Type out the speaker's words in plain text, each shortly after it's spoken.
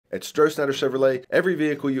At Strosnider Chevrolet, every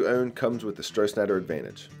vehicle you own comes with the Strosnider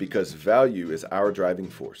Advantage, because value is our driving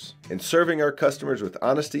force. And serving our customers with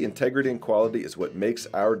honesty, integrity, and quality is what makes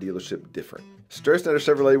our dealership different. Strosnider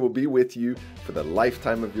Chevrolet will be with you for the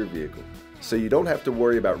lifetime of your vehicle, so you don't have to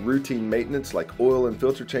worry about routine maintenance like oil and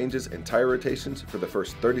filter changes and tire rotations for the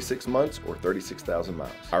first 36 months or 36,000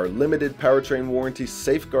 miles. Our limited powertrain warranty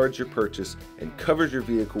safeguards your purchase and covers your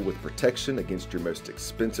vehicle with protection against your most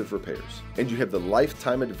expensive repairs. And you have the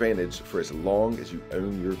lifetime advantage for as long as you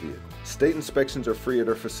own your vehicle. State inspections are free at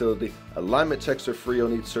our facility, alignment checks are free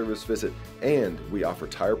on each service visit, and we offer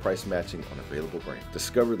tire price matching on available brands.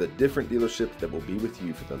 Discover the different dealership that will be with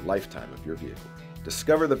you for the lifetime of your vehicle.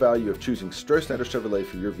 Discover the value of choosing Strosnider Chevrolet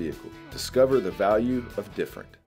for your vehicle. Discover the value of different.